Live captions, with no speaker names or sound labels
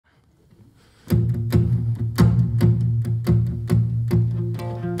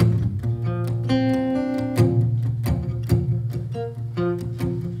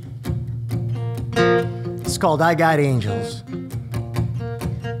called I Got Angels.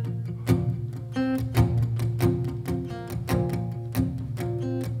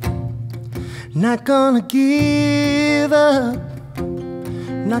 Not gonna give up,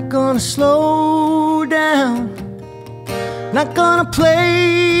 not gonna slow down, not gonna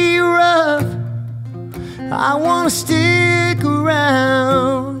play rough. I wanna stick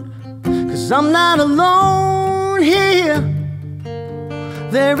around, 'cause I'm not alone here.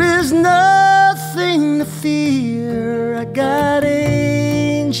 There is nothing to fear. I got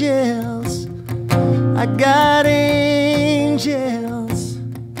angels, I got angels.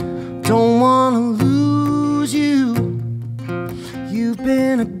 Don't wanna lose you. You've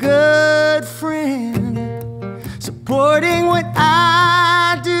been a good friend, supporting what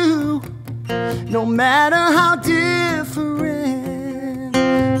I do, no matter how different.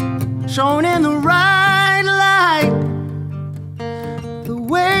 Shone in the right light, the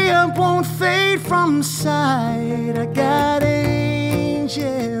way I won't fade from sight. I got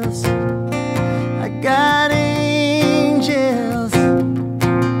angels, I got angels.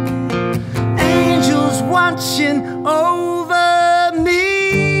 Angels watching over me,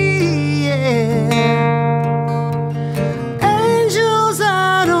 yeah. Angels I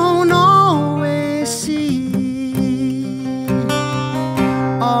don't always see.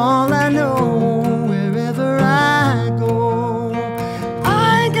 All I know, wherever I go, I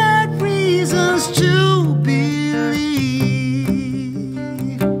got reasons to believe.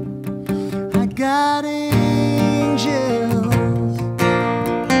 I got angels.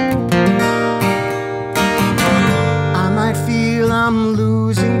 I might feel I'm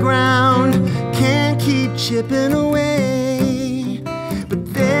losing ground, can't keep chipping away, but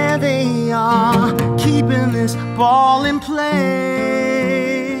there they are, keeping this ball in play.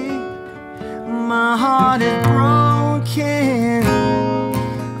 My heart is broken,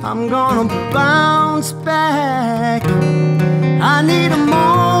 I'm gonna bounce back. I need a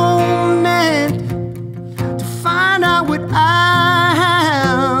moment to find out what I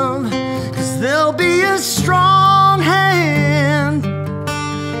have, 'cause there'll be a strong hand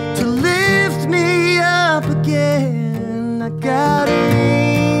to lift me up again. I got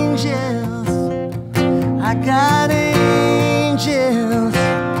angels, I got angels.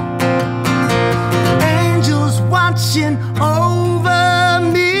 Angels watching over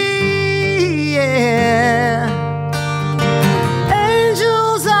me, yeah.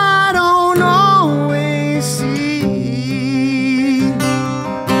 Angels I don't always see.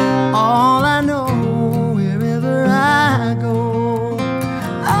 All I know, wherever I go,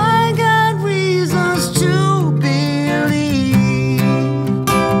 I got reasons to believe.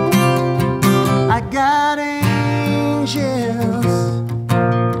 I got angels.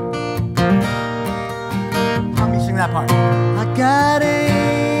 Let me sing that part. I got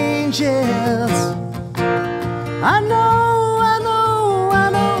angels. I know, I know, I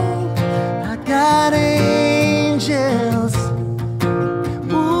know. I got angels.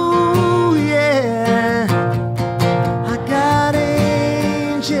 Ooh, yeah. I got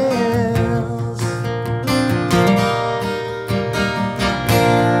angels.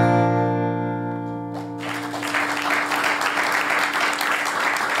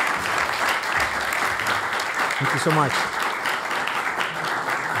 Thank you so much.